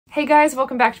Hey guys,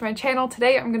 welcome back to my channel.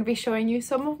 Today I'm going to be showing you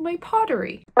some of my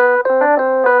pottery.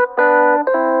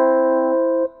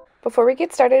 Before we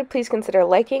get started, please consider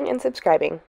liking and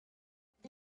subscribing.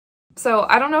 So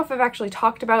I don't know if I've actually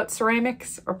talked about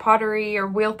ceramics or pottery or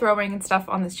wheel throwing and stuff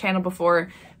on this channel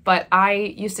before, but I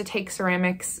used to take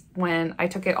ceramics when I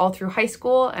took it all through high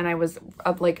school, and I was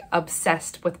like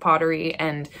obsessed with pottery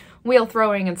and wheel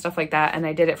throwing and stuff like that, and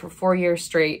I did it for 4 years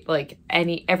straight, like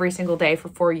every single day for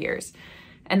 4 years.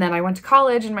 And then I went to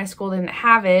college and my school didn't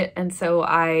have it, and so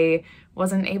I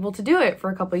wasn't able to do it for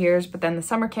a couple years, but then the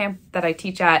summer camp that I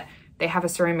teach at, they have a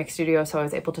ceramic studio, so I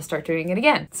was able to start doing it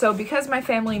again. So because my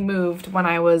family moved when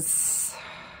I was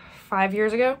 5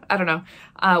 years ago, I don't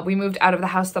know, we moved out of the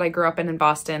house that I grew up in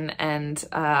Boston, and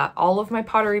all of my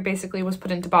pottery basically was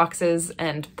put into boxes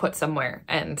and put somewhere.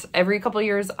 And every couple of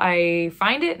years I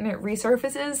find it and it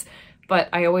resurfaces, but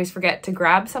I always forget to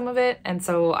grab some of it, and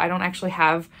so I don't actually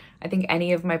have, I think,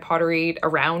 any of my pottery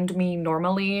around me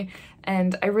normally,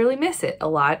 and I really miss it a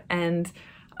lot. And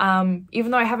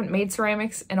even though I haven't made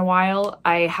ceramics in a while,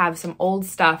 I have some old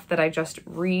stuff that I just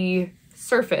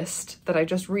resurfaced, that I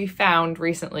just refound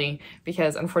recently,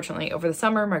 because unfortunately over the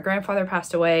summer my grandfather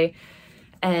passed away,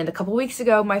 and a couple weeks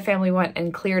ago my family went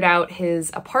and cleared out his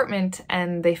apartment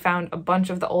and they found a bunch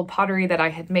of the old pottery that I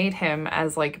had made him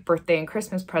as like birthday and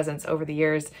Christmas presents over the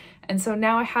years. And so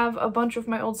now I have a bunch of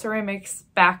my old ceramics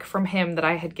back from him that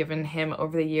I had given him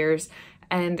over the years.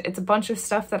 And it's a bunch of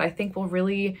stuff that I think will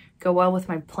really go well with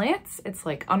my plants. It's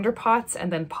like underpots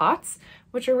and then pots,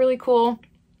 which are really cool.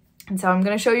 And so I'm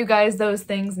going to show you guys those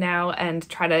things now and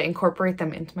try to incorporate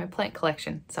them into my plant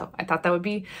collection. So I thought that would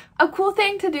be a cool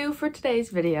thing to do for today's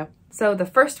video. So the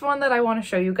first one that I want to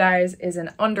show you guys is an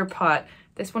underpot.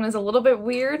 This one is a little bit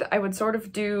weird. I would sort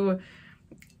of do,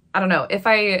 I don't know, if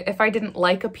I didn't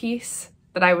like a piece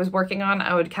that I was working on,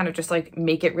 I would kind of just like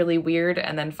make it really weird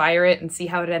and then fire it and see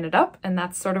how it ended up. And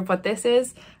that's sort of what this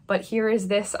is. But here is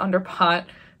this underpot.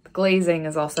 The glazing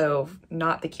is also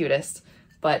not the cutest,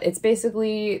 but it's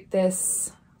basically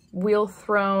this wheel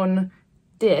thrown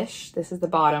dish. This is the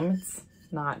bottom. It's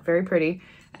not very pretty.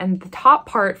 And the top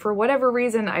part, for whatever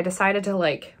reason, I decided to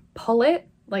like pull it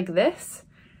like this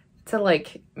to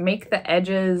like make the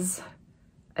edges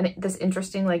this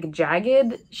interesting like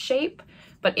jagged shape.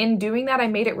 But in doing that, I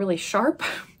made it really sharp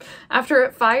after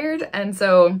it fired. And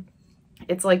so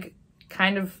it's like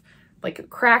kind of like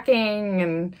cracking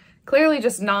and clearly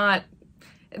just not,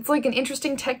 it's like an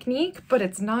interesting technique, but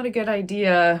it's not a good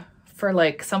idea for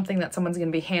like something that someone's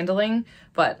going to be handling.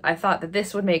 But I thought that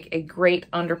this would make a great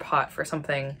underpot for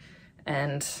something.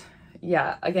 And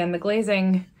yeah, again, the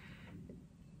glazing,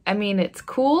 I mean, it's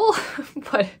cool,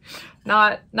 but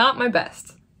not my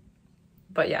best.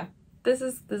 But yeah, this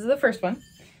is the first one.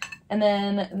 And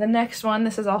then the next one,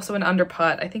 this is also an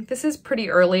underpot. I think this is pretty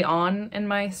early on in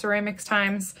my ceramics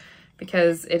times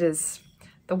because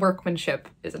the workmanship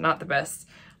is not the best.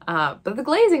 But the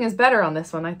glazing is better on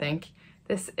this one, I think.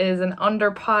 This is an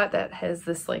underpot that has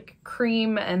this like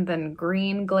cream and then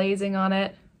green glazing on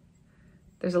it.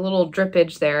 There's a little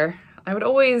drippage there. I would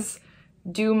always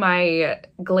do my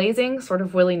glazing sort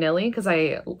of willy-nilly because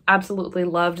I absolutely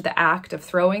loved the act of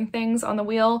throwing things on the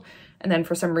wheel. And then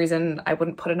for some reason, I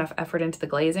wouldn't put enough effort into the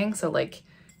glazing. So like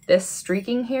this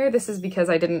streaking here, this is because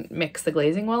I didn't mix the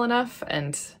glazing well enough,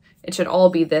 and it should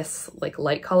all be this like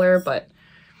light color, but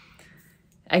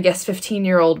I guess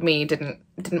 15-year-old me didn't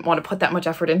want to put that much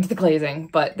effort into the glazing.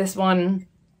 But this one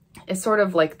is sort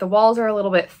of like the walls are a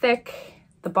little bit thick.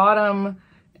 The bottom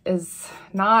is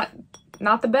not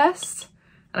the best.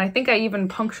 And I think I even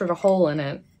punctured a hole in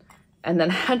it and then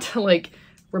had to like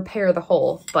repair the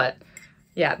hole. But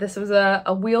yeah, this was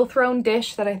a wheel thrown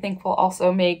dish that I think will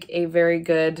also make a very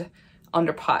good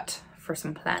underpot for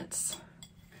some plants.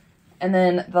 And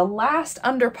then the last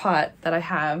underpot that I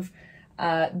have,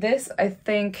 this I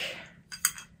think,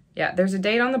 yeah, there's a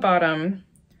date on the bottom,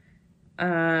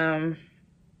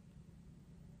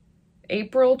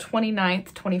 April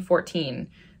 29th, 2014.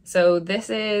 So this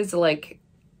is like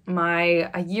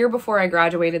a year before I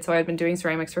graduated, so I'd been doing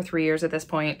ceramics for 3 years at this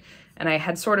point, and I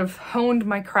had sort of honed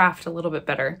my craft a little bit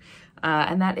better.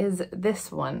 And that is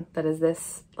this one. That is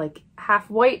this like half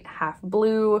white, half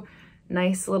blue,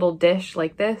 nice little dish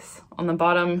like this. On the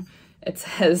bottom, it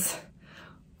says,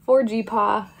 "For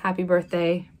G-Pa, happy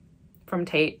birthday," from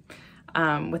Tate,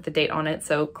 with the date on it.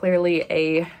 So clearly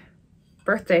a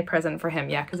birthday present for him.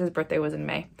 Yeah, because his birthday was in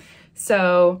May.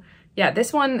 So yeah,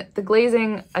 this one, the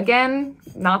glazing, again,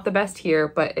 not the best here,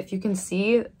 but if you can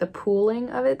see the pooling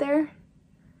of it there,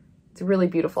 it's really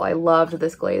beautiful. I loved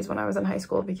this glaze when I was in high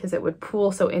school because it would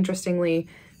pool so interestingly.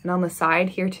 And on the side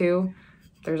here too,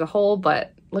 there's a hole,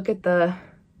 but look at the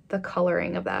the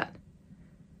coloring of that.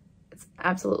 It's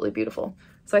absolutely beautiful.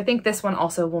 So I think this one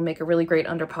also will make a really great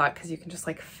underpot because you can just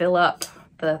like fill up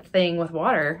the thing with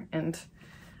water, and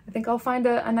I think I'll find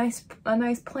a nice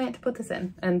plant to put this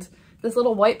in. And this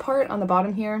little white part on the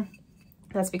bottom here,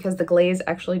 that's because the glaze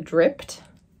actually dripped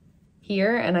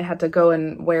here and I had to go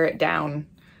and wear it down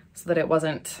so that it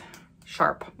wasn't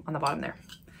sharp on the bottom there.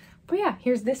 But yeah,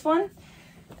 here's this one.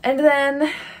 And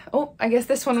then, oh, I guess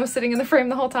this one was sitting in the frame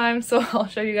the whole time, so I'll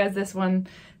show you guys this one.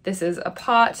 This is a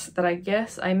pot that I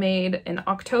guess I made in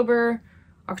October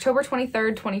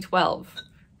 23rd, 2012.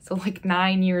 So like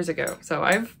 9 years ago. So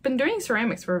I've been doing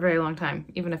ceramics for a very long time,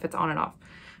 even if it's on and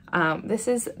off. This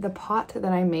is the pot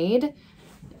that I made.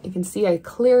 You can see I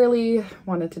clearly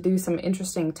wanted to do some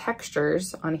interesting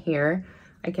textures on here.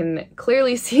 I can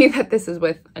clearly see that this is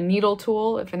with a needle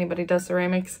tool, if anybody does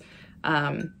ceramics.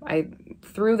 I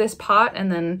threw this pot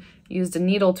and then used a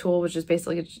needle tool, which is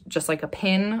basically just like a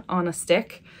pin on a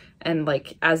stick. And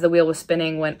like as the wheel was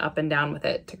spinning, went up and down with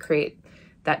it to create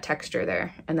that texture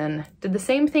there. And then did the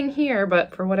same thing here,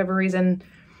 but for whatever reason,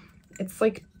 it's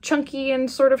like chunky and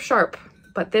sort of sharp.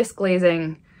 But this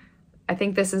glazing, I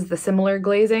think this is the similar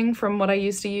glazing from what I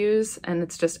used to use, and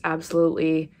it's just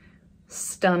absolutely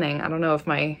stunning. I don't know if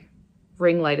my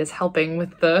ring light is helping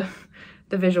with the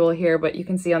visual here, but you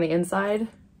can see on the inside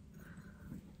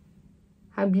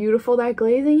how beautiful that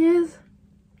glazing is.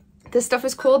 This stuff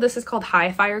is cool. This is called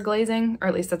high fire glazing, or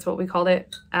at least that's what we called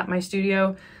it at my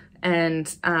studio. And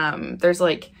there's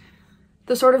like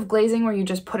the sort of glazing where you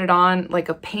just put it on like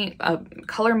a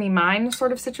color me mine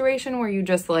sort of situation, where you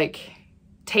just like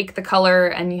take the color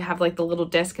and you have like the little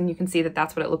disc and you can see that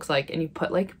that's what it looks like, and you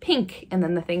put like pink and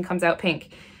then the thing comes out pink.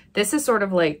 This is sort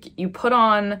of like you put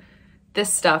on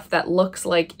this stuff that looks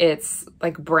like it's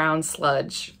like brown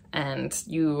sludge, and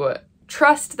you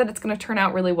trust that it's going to turn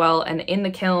out really well, and in the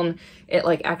kiln it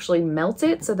like actually melts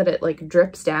it so that it like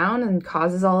drips down and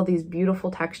causes all of these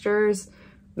beautiful textures.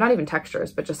 Not even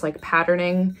textures, but just like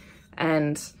patterning,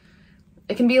 and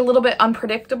it can be a little bit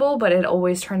unpredictable, but it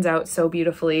always turns out so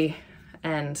beautifully.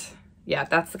 And yeah,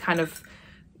 that's the kind of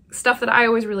stuff that I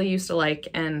always really used to like,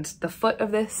 and the foot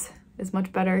of this is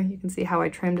much better. You can see how I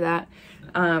trimmed that.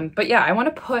 But yeah, I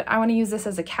want to use this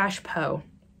as a cache pot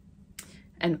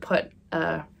and put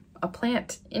a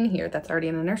plant in here that's already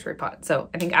in a nursery pot. So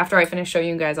I think after I finish showing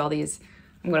you guys all these,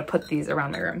 I'm going to put these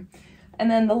around my room. And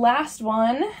then the last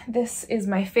one, this is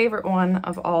my favorite one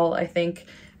of all, I think,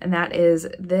 and that is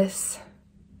this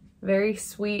very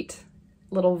sweet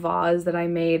little vase that I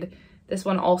made. This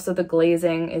one also, the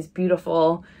glazing is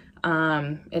beautiful.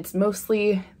 It's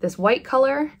mostly this white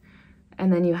color,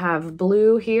 and then you have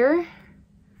blue here.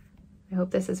 I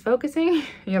hope this is focusing.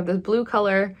 You have this blue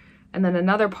color, and then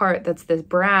another part that's this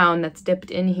brown that's dipped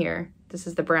in here. This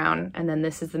is the brown, and then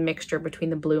this is the mixture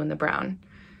between the blue and the brown.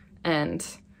 And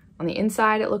on the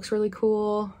inside, it looks really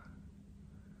cool.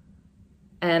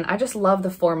 And I just love the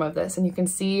form of this. And you can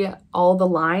see all the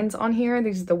lines on here.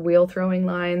 These are the wheel throwing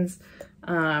lines.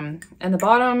 And the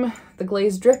bottom, the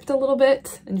glaze dripped a little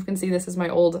bit. And you can see this is my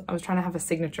old, I was trying to have a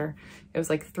signature. It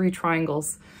was like 3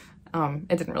 triangles.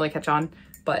 It didn't really catch on,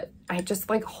 but I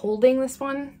just like holding this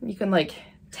one. You can like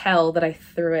tell that I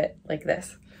threw it like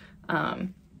this.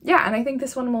 Yeah, and I think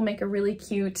this one will make a really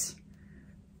cute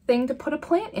thing to put a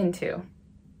plant into.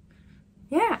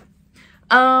 Yeah.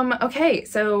 Okay,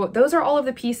 so those are all of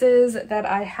the pieces that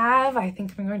I have. I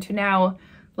think I'm going to now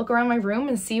look around my room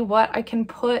and see what I can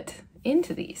put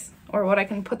into these, or what I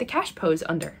can put the cache pose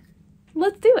under.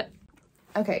 Let's do it.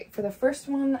 Okay, for the first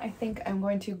one, I think I'm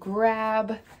going to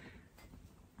grab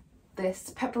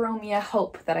this peperomia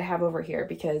hope that I have over here,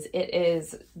 because it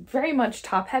is very much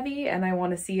top heavy and I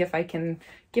want to see if I can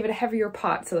give it a heavier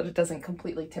pot so that it doesn't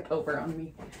completely tip over on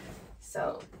me.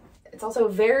 So it's also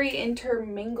very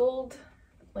intermingled,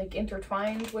 like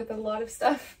intertwined with a lot of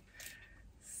stuff.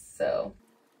 So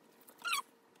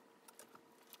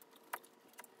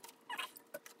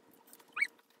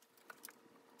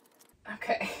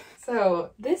okay,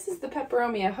 so this is the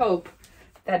peperomia hope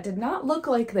that did not look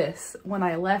like this when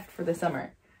I left for the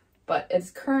summer, but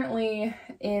it's currently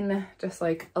in just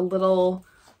like a little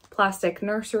plastic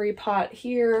nursery pot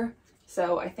here.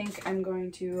 So I think I'm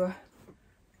going to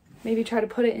maybe try to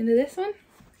put it into this one.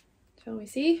 Shall we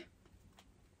see?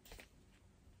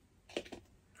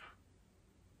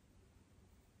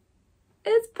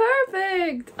 It's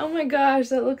perfect! Oh my gosh,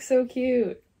 that looks so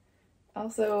cute.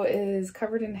 Also is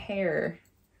covered in hair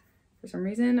for some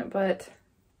reason, but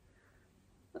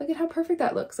look at how perfect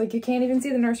that looks. Like you can't even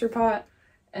see the nursery pot,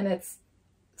 and it's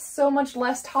so much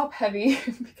less top heavy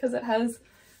because it has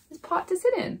this pot to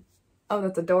sit in. Oh,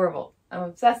 that's adorable. I'm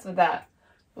obsessed with that.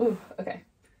 Ooh, okay.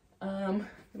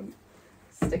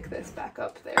 this back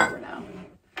up there for now.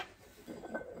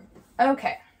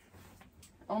 Okay.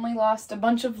 Only lost a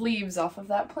bunch of leaves off of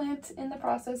that plant in the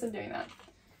process of doing that.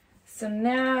 So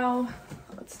now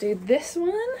let's do this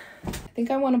one. I think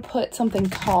I want to put something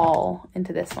tall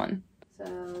into this one.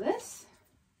 So this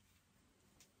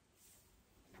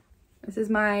is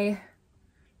my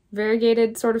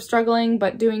variegated, sort of struggling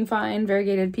but doing fine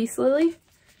variegated peace lily.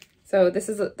 So this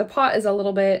is the pot is a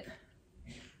little bit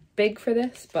big for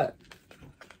this, but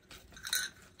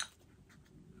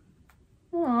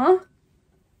aww,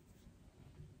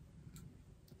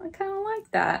 I kind of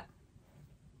like that.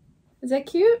 Is that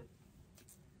cute?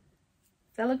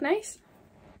 Does that look nice?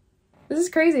 This is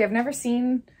crazy. I've never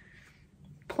seen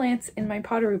plants in my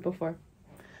pottery before.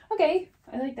 Okay,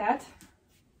 I like that.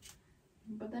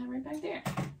 Put that right back there.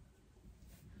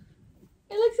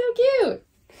 It looks so cute.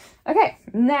 Okay,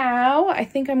 now I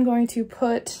think I'm going to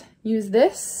use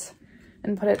this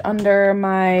and put it under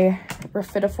my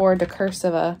Raphidophora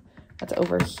decursiva that's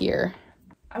over here.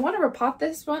 I want to repot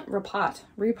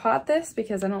this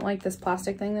because I don't like this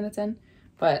plastic thing that it's in,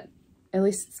 but at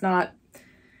least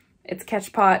its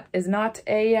catch pot is not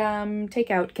a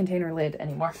takeout container lid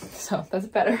anymore, so that's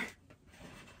better.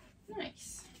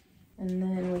 Nice. And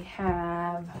then we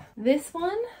have this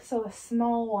one, so a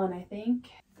small one, I think.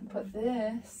 Put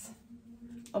this.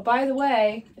 Oh, by the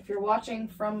way, if you're watching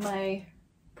from my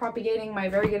propagating my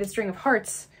variegated string of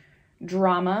hearts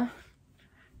drama,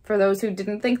 for those who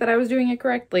didn't think that I was doing it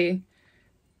correctly,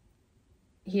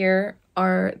 here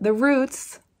are the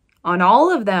roots on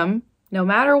all of them. No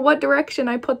matter what direction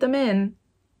I put them in,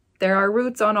 there are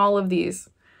roots on all of these,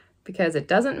 because it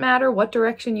doesn't matter what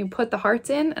direction you put the hearts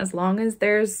in as long as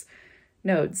there's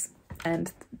nodes,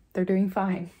 and they're doing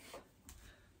fine.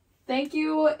 Thank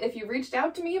you if you reached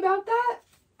out to me about that,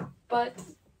 but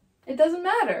it doesn't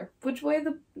matter which way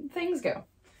the things go,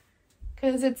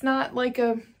 because it's not like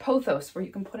a pothos where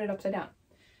you can put it upside down.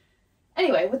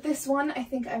 Anyway, with this one, I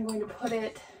think I'm going to put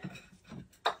it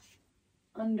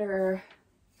under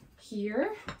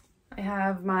here. I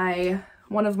have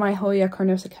one of my Hoya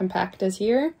carnosa compactas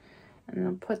here, and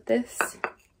I'll put this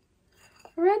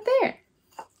right there.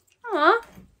 Aw,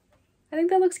 I think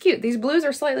that looks cute. These blues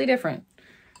are slightly different,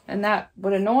 and that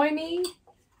would annoy me,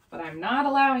 but I'm not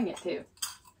allowing it to.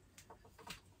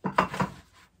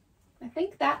 I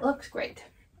think that looks great.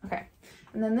 Okay,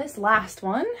 and then this last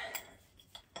one,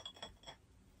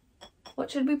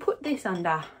 what should we put this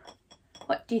under?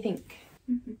 What do you think?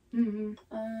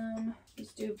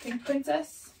 Let's do Pink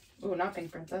Princess. Oh, not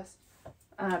Pink Princess.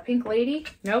 Pink Lady.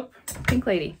 Nope. Pink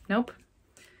Lady. Nope.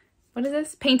 What is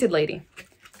this? Painted Lady.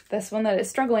 This one that is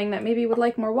struggling, that maybe would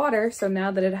like more water. So now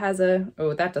that it has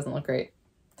oh, that doesn't look great.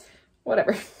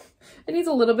 Whatever. It needs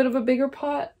a little bit of a bigger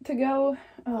pot to go.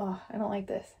 Oh, I don't like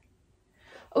this.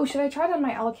 Oh, should I try it on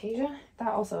my alocasia?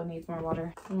 That also needs more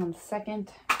water. 1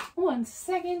 second. 1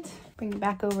 second. Bring it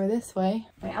back over this way.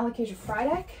 My alocasia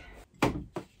Frydek.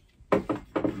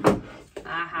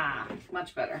 Aha,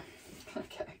 much better.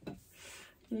 Okay.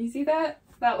 Can you see that?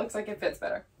 That looks like it fits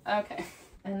better. Okay.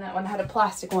 And that one had a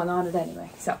plastic one on it anyway,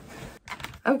 so.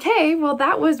 Okay, well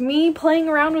that was me playing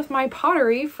around with my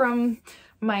pottery from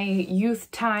my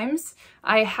youth times.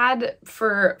 I had,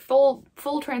 for full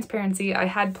transparency, I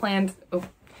had planned, oh,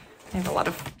 I have a lot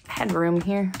of headroom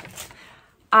here.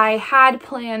 I had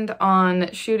planned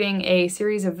on shooting a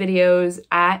series of videos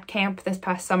at camp this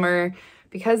past summer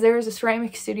because there was a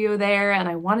ceramic studio there, and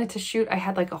I wanted to shoot, I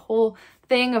had like a whole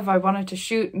thing of I wanted to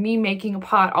shoot me making a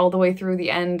pot all the way through the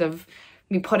end of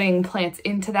me putting plants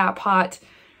into that pot.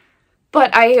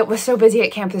 But I was so busy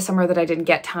at camp this summer that I didn't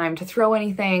get time to throw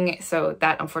anything, so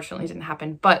that unfortunately didn't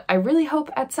happen. But I really hope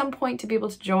at some point to be able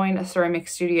to join a ceramic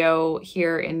studio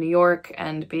here in New York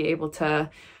and be able to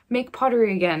make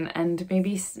pottery again and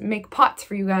maybe make pots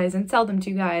for you guys and sell them to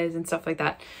you guys and stuff like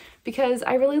that, because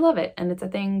I really love it and it's a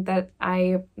thing that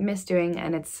I miss doing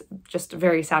and it's just a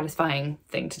very satisfying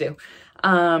thing to do.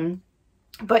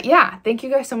 But yeah, thank you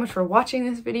guys so much for watching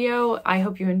this video. I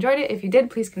hope you enjoyed it. If you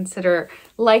did, please consider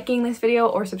liking this video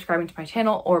or subscribing to my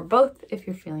channel, or both if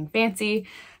you're feeling fancy.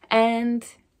 And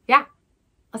yeah,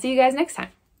 I'll see you guys next time.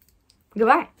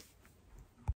 Goodbye.